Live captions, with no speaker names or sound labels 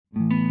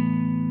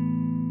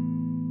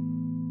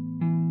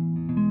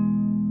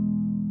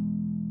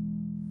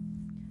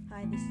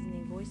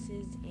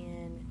Voices,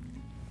 and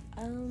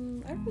I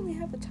don't really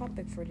have a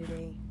topic for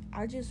today.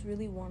 I just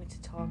really wanted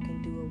to talk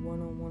and do a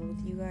one-on-one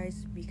with you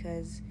guys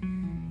because,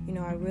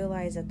 I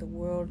realize that the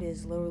world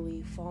is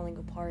literally falling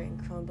apart and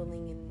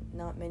crumbling, and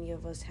not many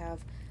of us have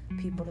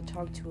people to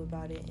talk to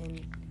about it,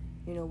 and,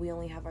 we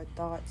only have our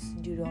thoughts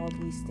due to all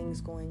these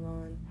things going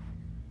on.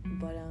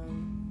 But,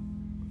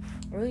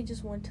 I really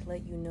just want to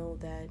let you know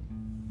that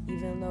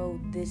even though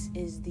this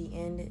is the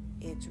end,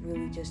 it's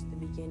really just the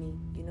beginning,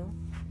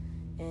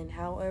 And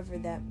however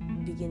that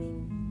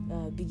beginning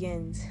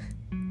begins,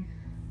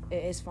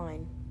 it's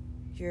fine.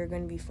 You're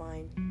going to be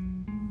fine.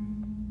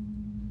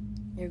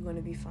 You're going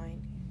to be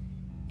fine.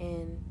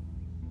 And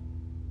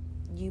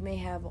you may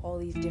have all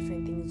these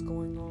different things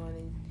going on,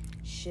 and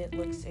shit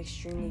looks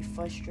extremely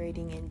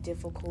frustrating and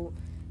difficult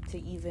to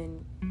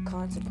even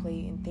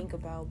contemplate and think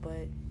about,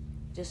 but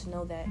just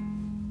know that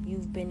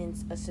you've been in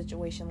a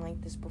situation like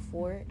this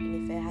before,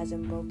 and if it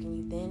hasn't broken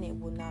you then, it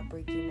will not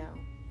break you now.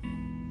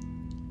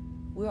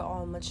 We're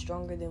all much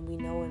stronger than we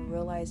know and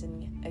realize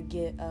and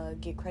get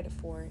credit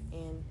for,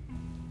 and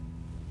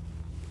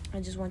I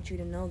just want you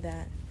to know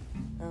that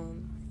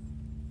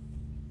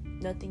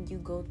nothing you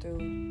go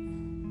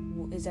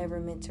through is ever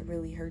meant to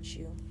really hurt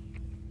you.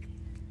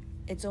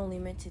 It's only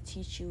meant to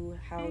teach you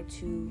how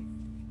to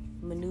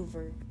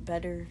maneuver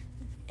better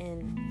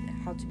and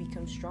how to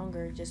become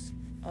stronger just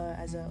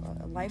as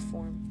a life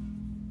form.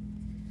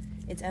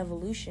 It's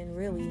evolution,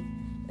 really,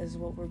 is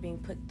what we're being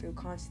put through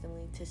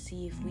constantly to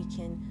see if we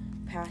can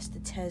pass the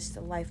test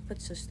that life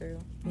puts us through,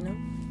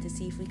 to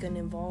see if we can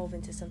evolve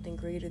into something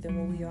greater than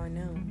what we are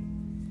now.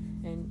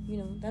 And,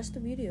 that's the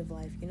beauty of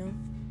life,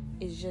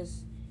 is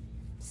just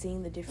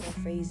seeing the different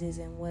phases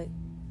and what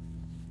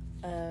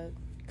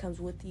comes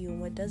with you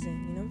and what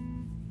doesn't,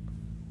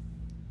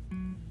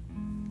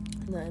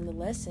 And the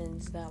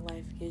lessons that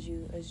life gives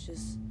you is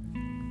just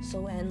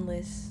so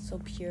endless, so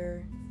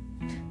pure,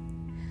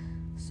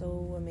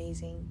 so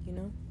amazing,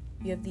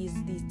 You have these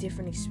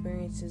different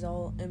experiences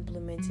all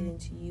implemented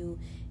into you,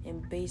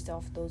 and based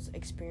off those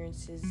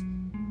experiences,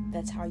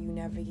 that's how you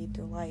navigate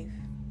through life.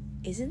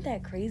 Isn't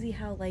that crazy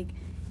how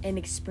an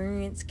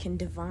experience can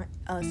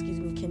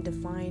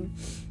define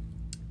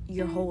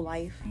your whole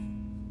life?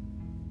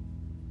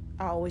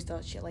 I always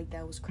thought shit like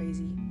that was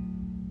crazy.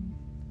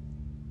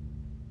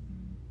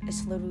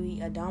 It's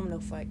literally a domino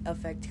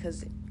effect,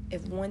 because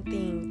if one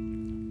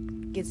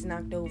thing gets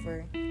knocked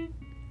over,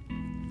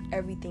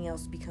 everything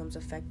else becomes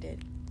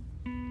affected.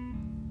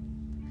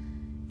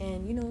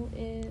 And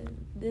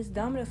this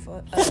domino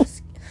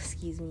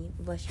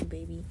bless you,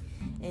 baby.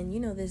 And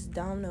this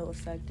domino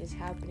effect is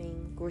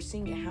happening. We're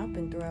seeing it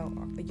happen throughout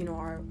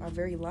our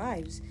very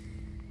lives.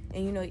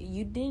 And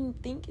you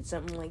didn't think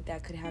something like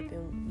that could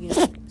happen,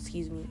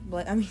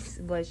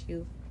 bless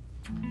you,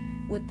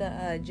 with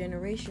the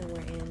generation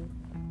we're in.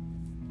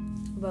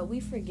 But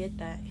we forget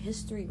that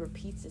history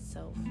repeats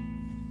itself,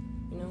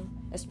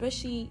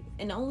 especially,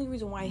 and the only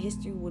reason why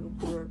history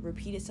would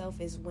repeat itself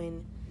is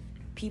when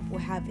people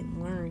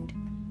haven't learned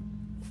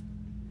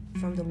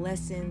from the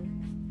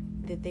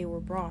lesson that they were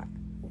brought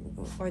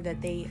or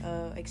that they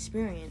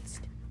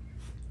experienced.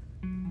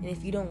 And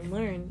if you don't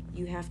learn,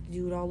 you have to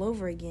do it all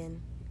over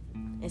again.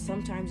 And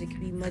sometimes it could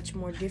be much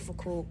more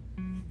difficult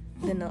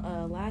than the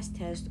last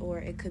test, or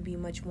it could be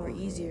much more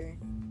easier.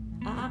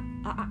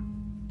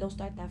 Don't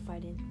start that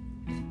fighting.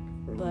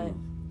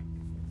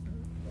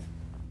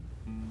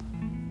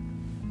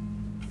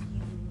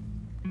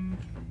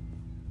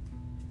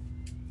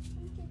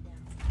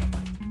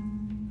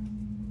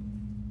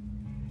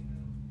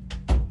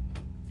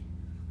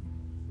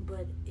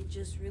 But it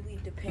just really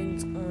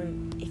depends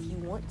on if you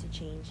want to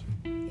change,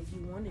 if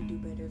you want to do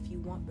better, if you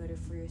want better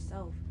for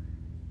yourself.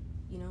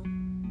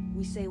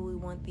 We say we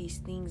want these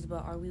things,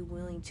 but are we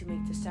willing to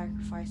make the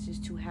sacrifices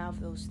to have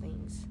those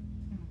things?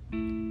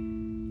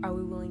 Are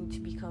we willing to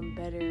become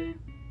better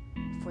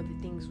for the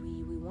things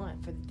we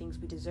want, for the things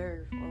we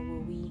deserve? Or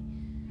will we,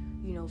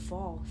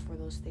 fall for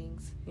those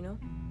things,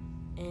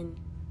 And,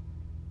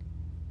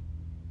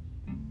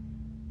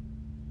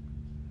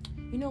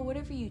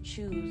 whatever you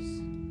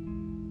choose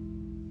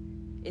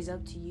is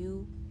up to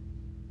you,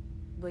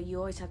 but you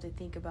always have to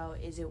think about,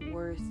 is it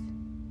worth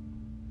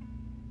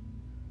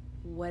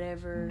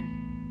whatever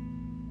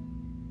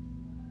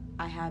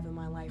I have in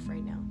my life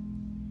right now?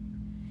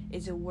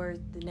 Is it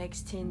worth the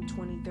next 10,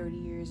 20, 30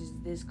 years? Is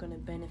this going to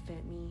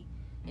benefit me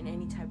in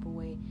any type of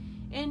way?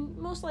 And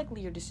most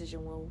likely your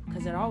decision will,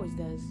 because it always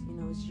does.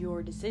 It's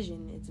your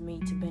decision. It's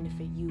made to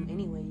benefit you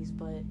anyways.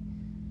 But,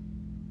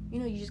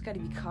 you just got to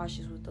be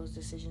cautious with those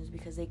decisions,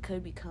 because they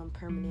could become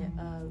permanent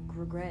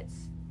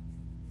regrets.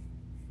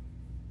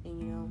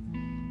 And,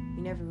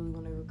 you never really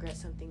want to regret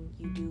something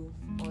you do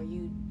or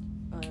you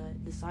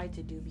decide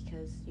to do,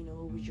 because, it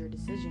was your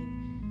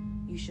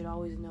decision. You should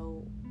always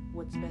know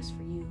what's best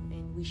for you,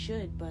 and we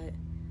should, but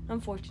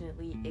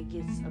unfortunately it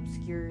gets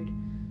obscured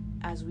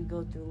as we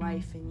go through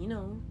life,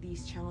 and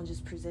these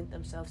challenges present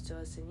themselves to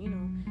us, and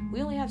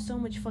we only have so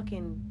much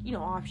fucking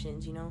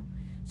options.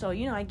 So,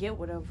 I get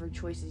whatever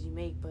choices you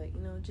make, but,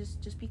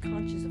 just be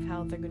conscious of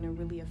how they're going to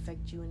really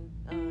affect you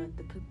and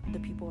the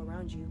people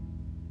around you.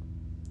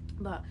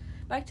 But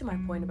back to my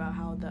point about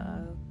how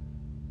the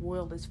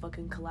world is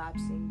fucking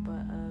collapsing.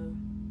 But,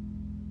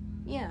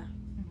 yeah.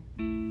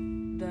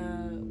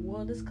 The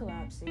world is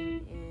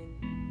collapsing,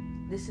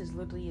 and this is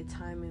literally a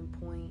time and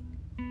point.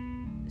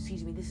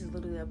 This is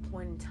literally a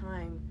point in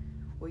time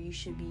where you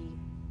should be,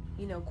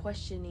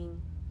 questioning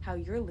how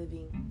you're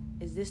living.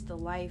 Is this the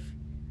life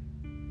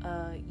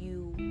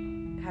you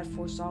had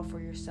foresaw for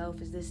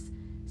yourself? Is this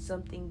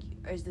something,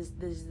 or is this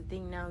the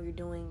thing now you're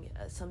doing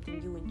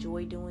something you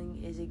enjoy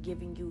doing? Is it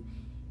giving you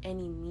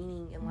any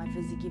meaning in life?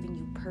 Is it giving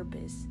you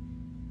purpose?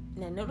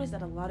 And I noticed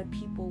that a lot of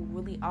people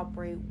really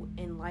operate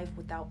in life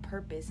without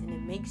purpose, and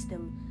it makes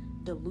them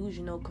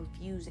delusional,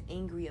 confused,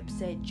 angry,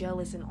 upset,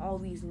 jealous, and all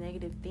these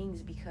negative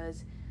things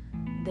because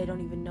they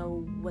don't even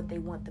know what they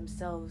want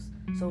themselves.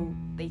 So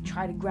they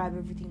try to grab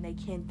everything they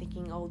can,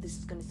 thinking, oh, this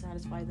is going to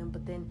satisfy them.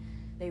 But then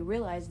they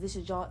realize this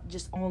is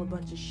just all a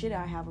bunch of shit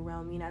I have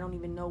around me, and I don't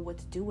even know what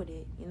to do with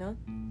it,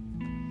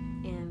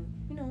 And,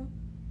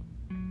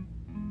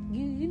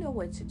 you know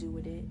what to do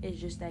with it. It's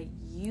just that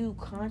you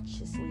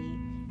consciously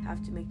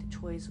have to make the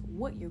choice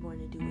what you're going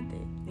to do with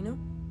it,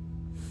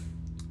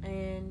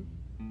 And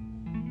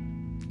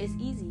it's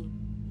easy.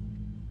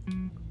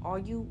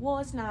 Well,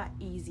 it's not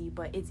easy,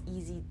 but it's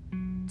easy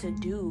to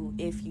do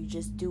if you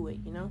just do it,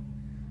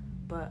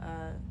 But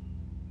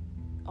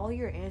all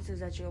your answers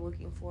that you're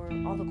looking for,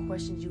 all the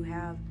questions you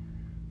have,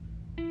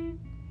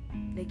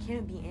 they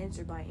can't be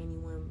answered by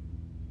anyone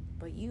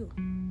but you.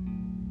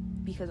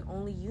 Because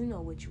only you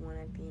know what you want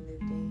at the end of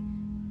the day.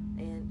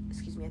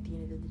 At the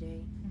end of the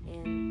day.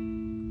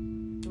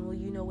 And only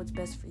you know what's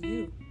best for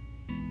you.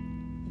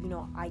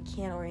 I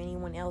can't, or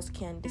anyone else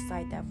can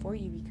decide that for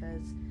you,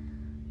 because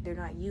they're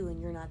not you and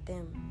you're not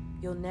them.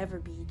 You'll never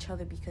be each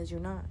other because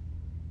you're not.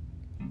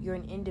 You're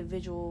an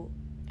individual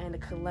and a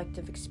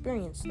collective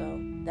experience, though.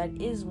 That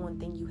is one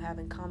thing you have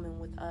in common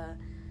with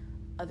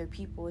other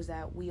people, is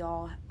that we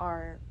all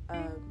are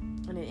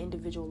in an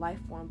individual life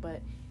form,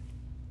 but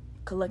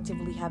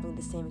collectively having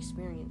the same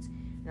experience.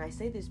 And I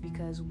say this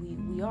because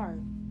we are.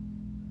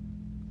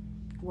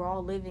 We're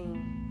all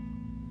living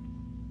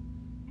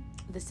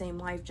the same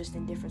life, just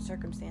in different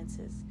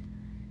circumstances.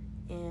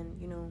 And,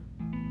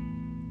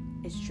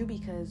 it's true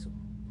because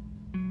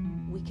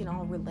we can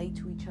all relate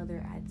to each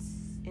other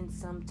in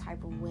some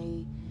type of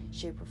way,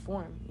 shape, or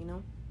form,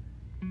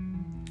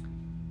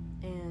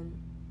 And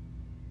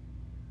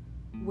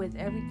with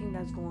everything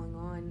that's going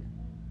on,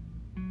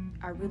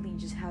 I really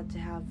just had to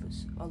have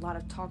a lot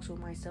of talks with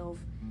myself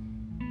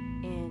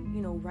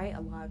and, write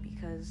a lot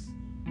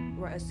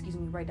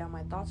write down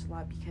my thoughts a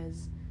lot,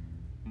 because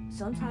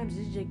sometimes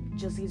it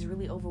just gets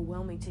really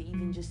overwhelming to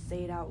even just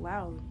say it out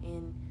loud.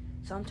 And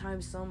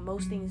sometimes sometimes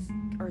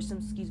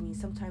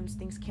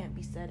things can't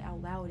be said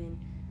out loud, and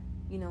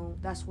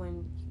that's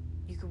when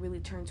you could really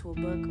turn to a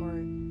book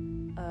or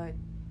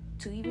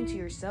to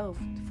yourself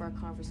for a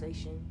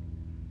conversation.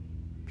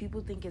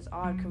 People think it's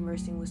odd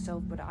conversing with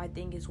self, but I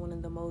think it's one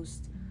of the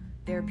most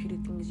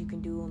therapeutic things you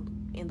can do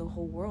in the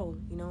whole world.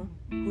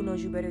 Who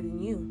knows you better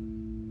than you?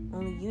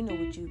 Only you know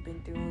what you've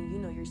been through. Only you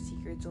know your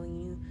secrets. Only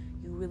you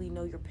really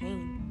know your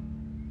pain.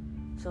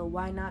 So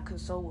why not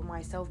consult with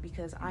myself?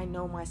 Because I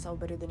know myself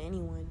better than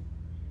anyone.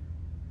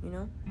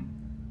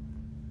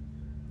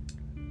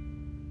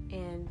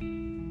 And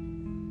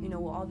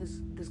with all this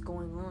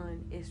going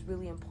on, it's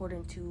really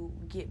important to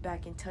get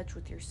back in touch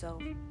with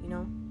yourself.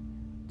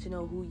 To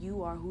know who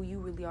you are, who you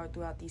really are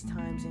throughout these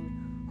times,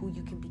 and who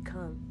you can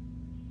become.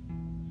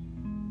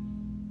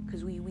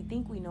 Because we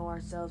think we know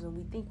ourselves, and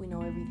we think we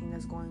know everything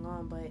that's going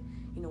on, but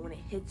when it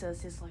hits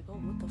us, it's like, oh,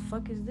 what the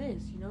fuck is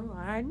this?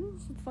 I didn't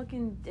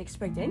fucking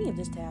expect any of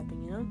this to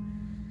happen,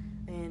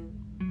 and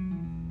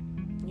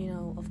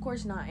of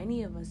course not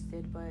any of us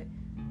did, but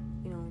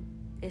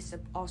it's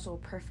also a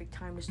perfect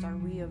time to start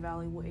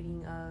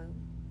reevaluating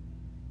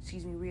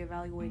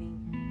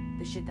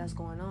the shit that's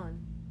going on.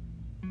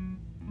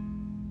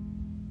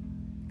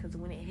 Because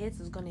when it hits,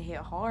 it's going to hit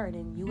hard.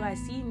 And you guys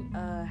see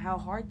how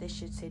hard this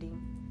shit's hitting.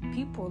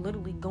 People are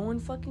literally going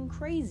fucking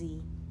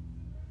crazy.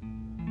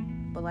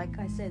 But like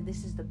I said,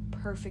 this is the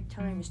perfect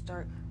time to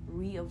start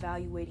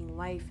reevaluating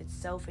life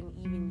itself and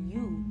even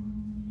you.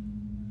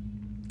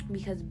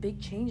 Because big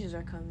changes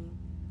are coming.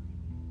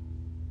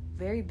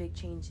 Very big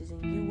changes.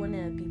 And you want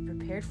to be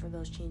prepared for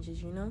those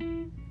changes, You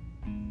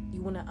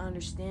want to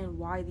understand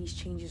why these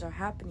changes are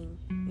happening,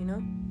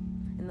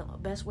 And the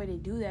best way to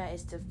do that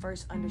is to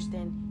first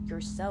understand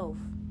yourself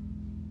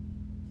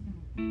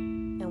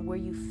and where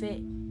you fit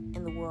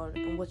in the world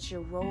and what's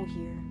your role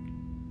here,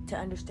 to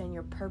understand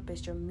your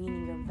purpose, your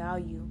meaning, your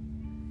value.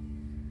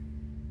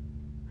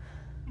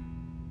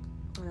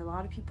 And a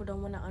lot of people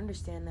don't want to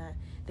understand that.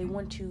 They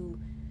want to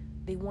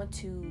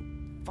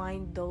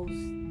find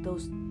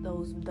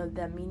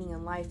that meaning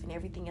in life and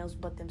everything else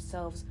but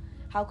themselves.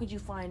 How could you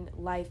find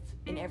life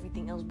in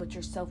everything else but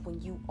yourself when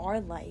you are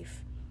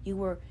life? You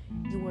were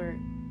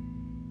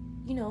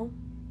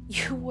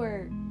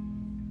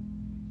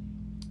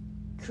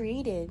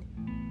created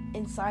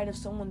inside of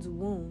someone's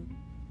womb.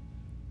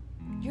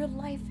 Your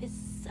life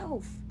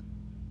itself.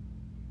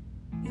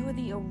 You are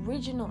the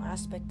original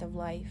aspect of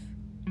life.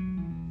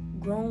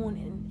 Grown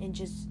and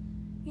just,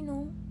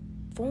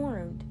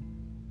 formed.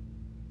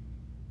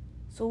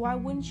 So why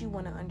wouldn't you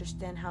want to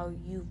understand how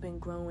you've been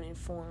grown and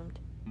formed?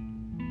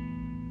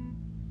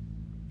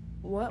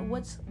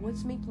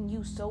 What's making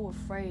you so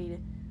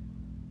afraid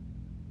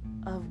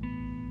of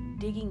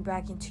digging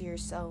back into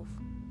yourself?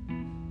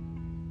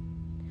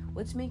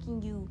 What's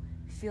making you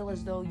feel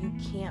as though you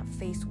can't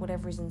face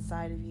whatever's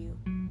inside of you?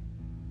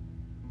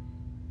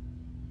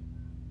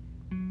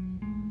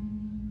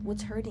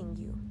 What's hurting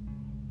you?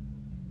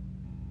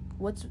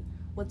 What's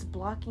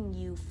blocking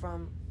you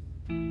from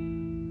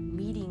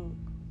meeting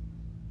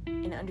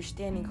and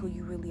understanding who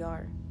you really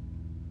are?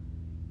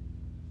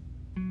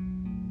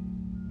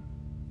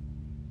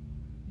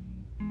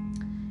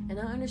 And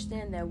I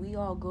understand that we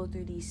all go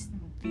through these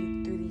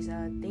things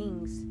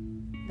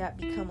that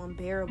become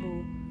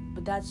unbearable,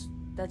 but that's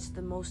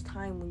the most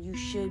time when you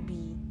should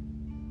be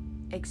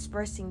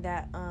expressing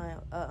that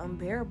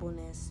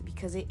unbearableness,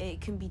 because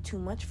it can be too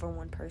much for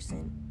one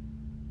person.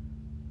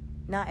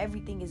 Not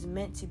everything is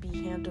meant to be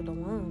handled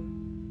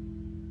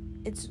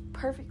alone. It's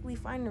perfectly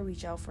fine to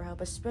reach out for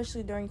help,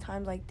 especially during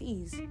times like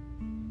these.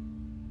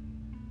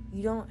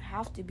 You don't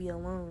have to be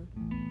alone.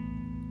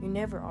 You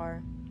never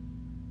are.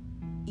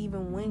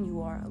 Even when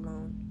you are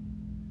alone,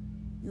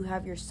 you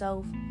have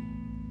yourself,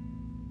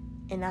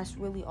 and that's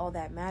really all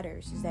that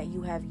matters, is that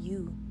you have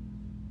you.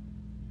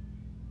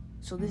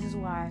 So this is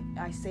why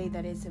I say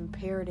that it's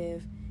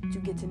imperative to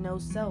get to know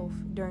self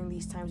during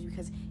these times,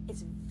 because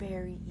it's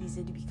very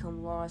easy to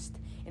become lost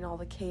in all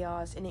the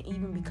chaos and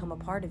even become a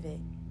part of it.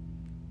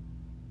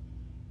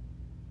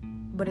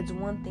 But it's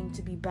one thing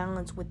to be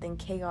balanced within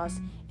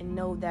chaos and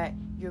know that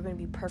you're going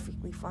to be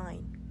perfectly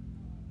fine.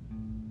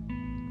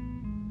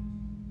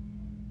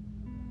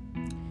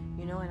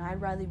 And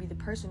I'd rather be the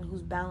person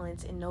who's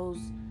balanced and knows,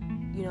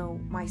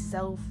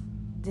 myself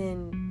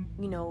than,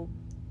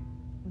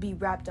 be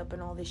wrapped up in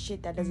all this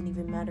shit that doesn't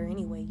even matter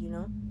anyway,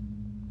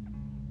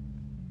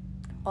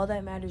 All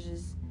that matters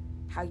is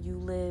how you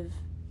live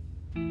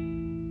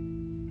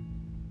and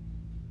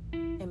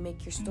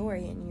make your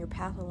story and your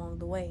path along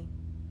the way.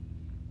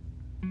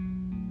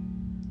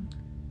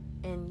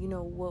 And,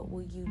 what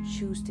will you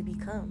choose to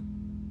become?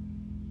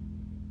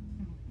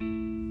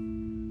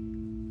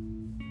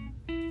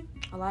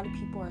 A lot of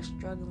people are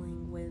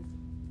struggling with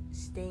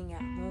staying at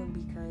home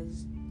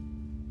because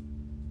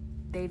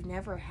they've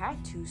never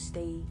had to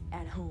stay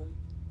at home.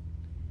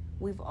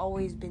 We've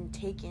always been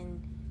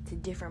taken to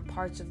different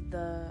parts of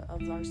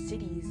our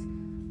cities,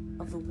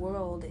 of the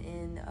world,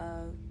 and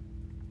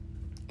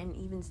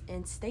even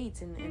in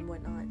states and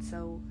whatnot.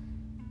 So,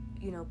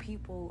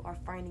 people are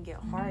finding it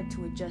hard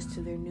to adjust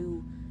to their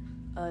new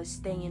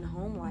staying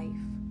home life.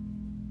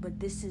 But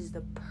this is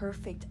the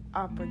perfect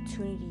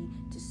opportunity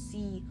to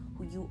see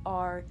who you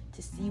are,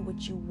 to see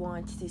what you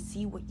want, to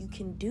see what you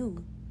can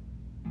do.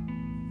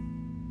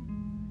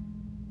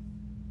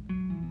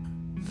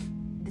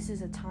 This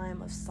is a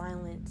time of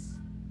silence,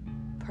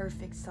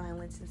 perfect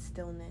silence and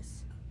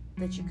stillness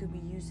that you could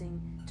be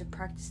using to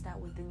practice that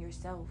within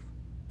yourself.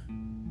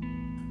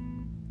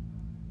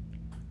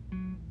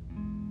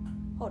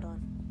 Hold on.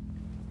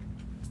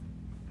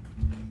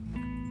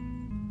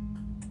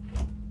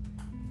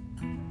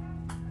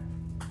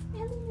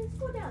 Let's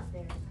go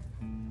downstairs.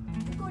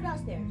 Let's go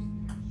downstairs.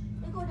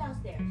 Let's go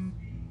downstairs.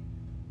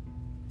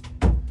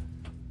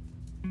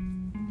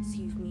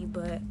 Excuse me,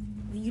 but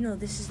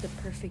this is the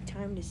perfect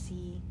time to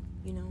see,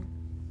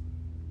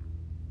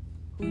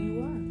 who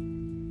you are.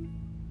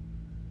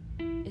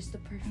 It's the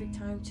perfect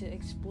time to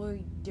explore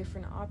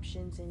different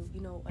options and,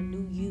 a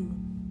new you.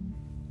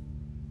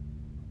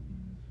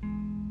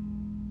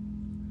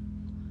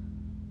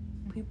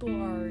 People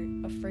are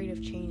afraid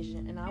of change,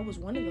 and I was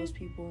one of those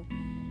people.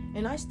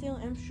 And I still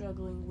am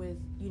struggling with,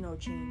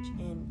 change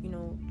and,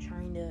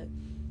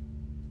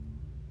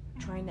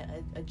 trying to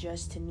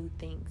adjust to new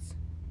things.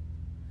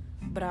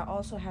 But I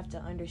also have to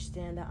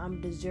understand that I'm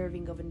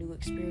deserving of a new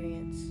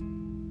experience.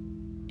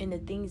 And the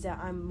things that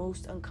I'm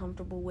most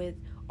uncomfortable with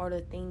are the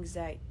things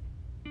that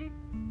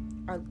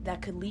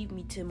could lead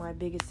me to my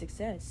biggest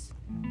success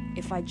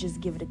if I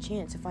just give it a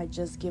chance, if I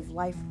just give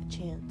life a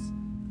chance.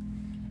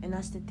 And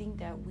that's the thing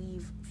that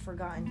we've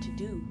forgotten to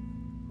do.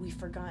 We've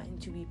forgotten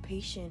to be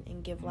patient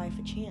and give life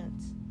a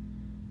chance.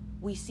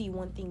 We see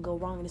one thing go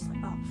wrong and it's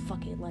like, oh,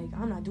 fuck it. Like,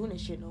 I'm not doing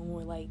this shit no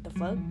more. Like, the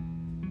fuck?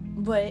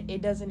 But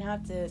it doesn't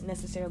have to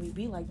necessarily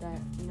be like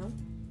that,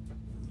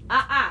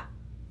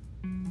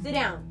 Sit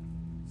down.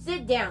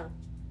 Sit down.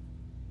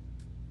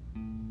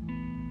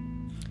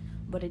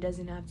 But it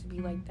doesn't have to be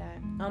like that.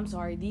 I'm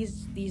sorry.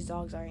 These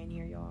dogs are in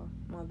here, y'all.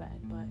 My bad.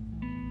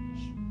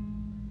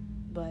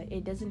 But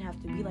it doesn't have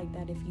to be like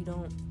that if you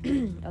don't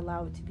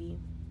allow it to be.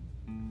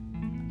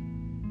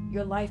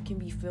 Your life can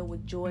be filled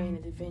with joy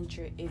and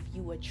adventure if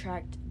you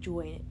attract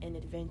joy and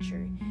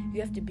adventure.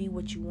 You have to be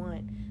what you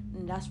want.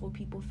 And that's what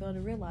people fail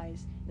to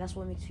realize. That's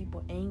what makes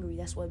people angry.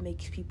 That's what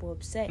makes people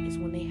upset, is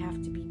when they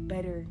have to be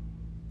better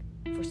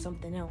for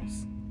something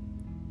else.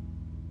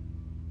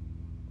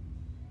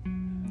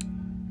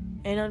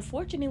 And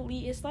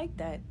unfortunately, it's like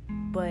that.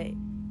 But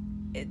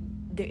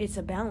it's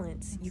a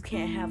balance. You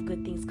can't have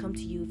good things come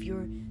to you if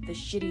you're the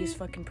shittiest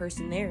fucking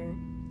person there.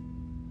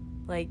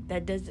 Like,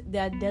 that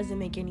doesn't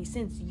make any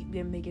sense.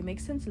 You make it make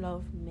sense,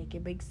 love. Make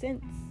it make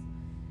sense.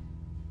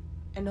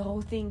 And the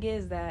whole thing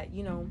is that,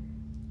 you know,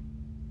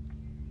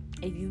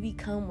 if you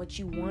become what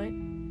you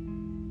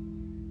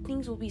want,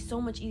 things will be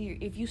so much easier.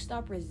 If you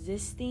stop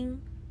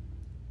resisting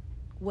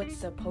what's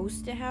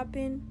supposed to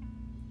happen,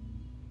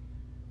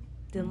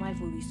 then life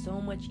will be so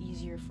much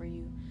easier for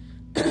you.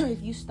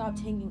 If you stop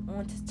hanging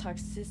on to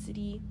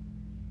toxicity,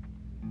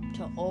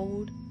 to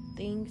old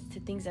things, to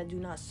things that do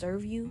not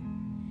serve you,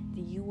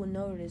 then you will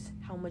notice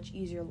how much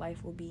easier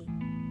life will be.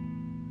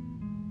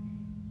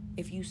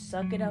 If you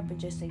suck it up and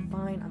just say,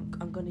 fine,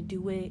 I'm gonna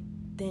do it,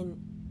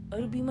 then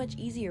it'll be much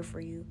easier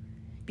for you.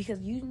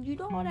 Because you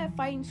know all that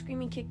fighting,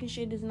 screaming, kicking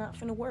shit is not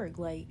finna work.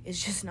 Like,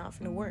 it's just not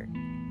finna work.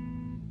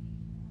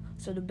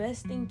 So the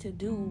best thing to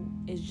do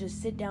is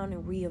just sit down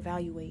and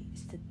reevaluate.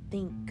 Is to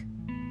think.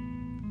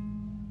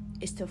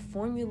 Is to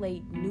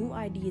formulate new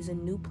ideas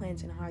and new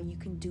plans on how you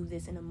can do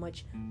this in a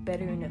much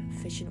better and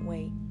efficient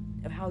way.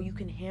 Of how you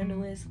can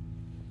handle this,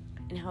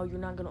 and how you're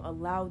not gonna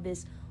allow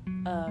this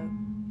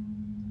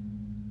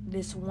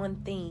this one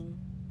thing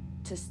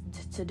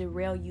to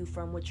derail you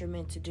from what you're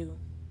meant to do.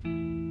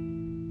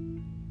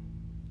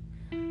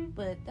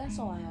 But that's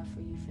all I have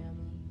for you,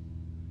 family.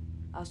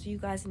 I'll see you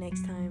guys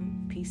next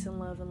time. Peace and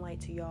love and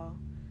light to y'all.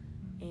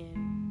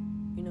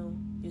 And, you know,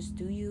 just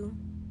do you.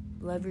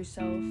 Love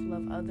yourself.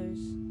 Love others.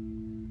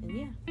 And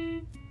yeah.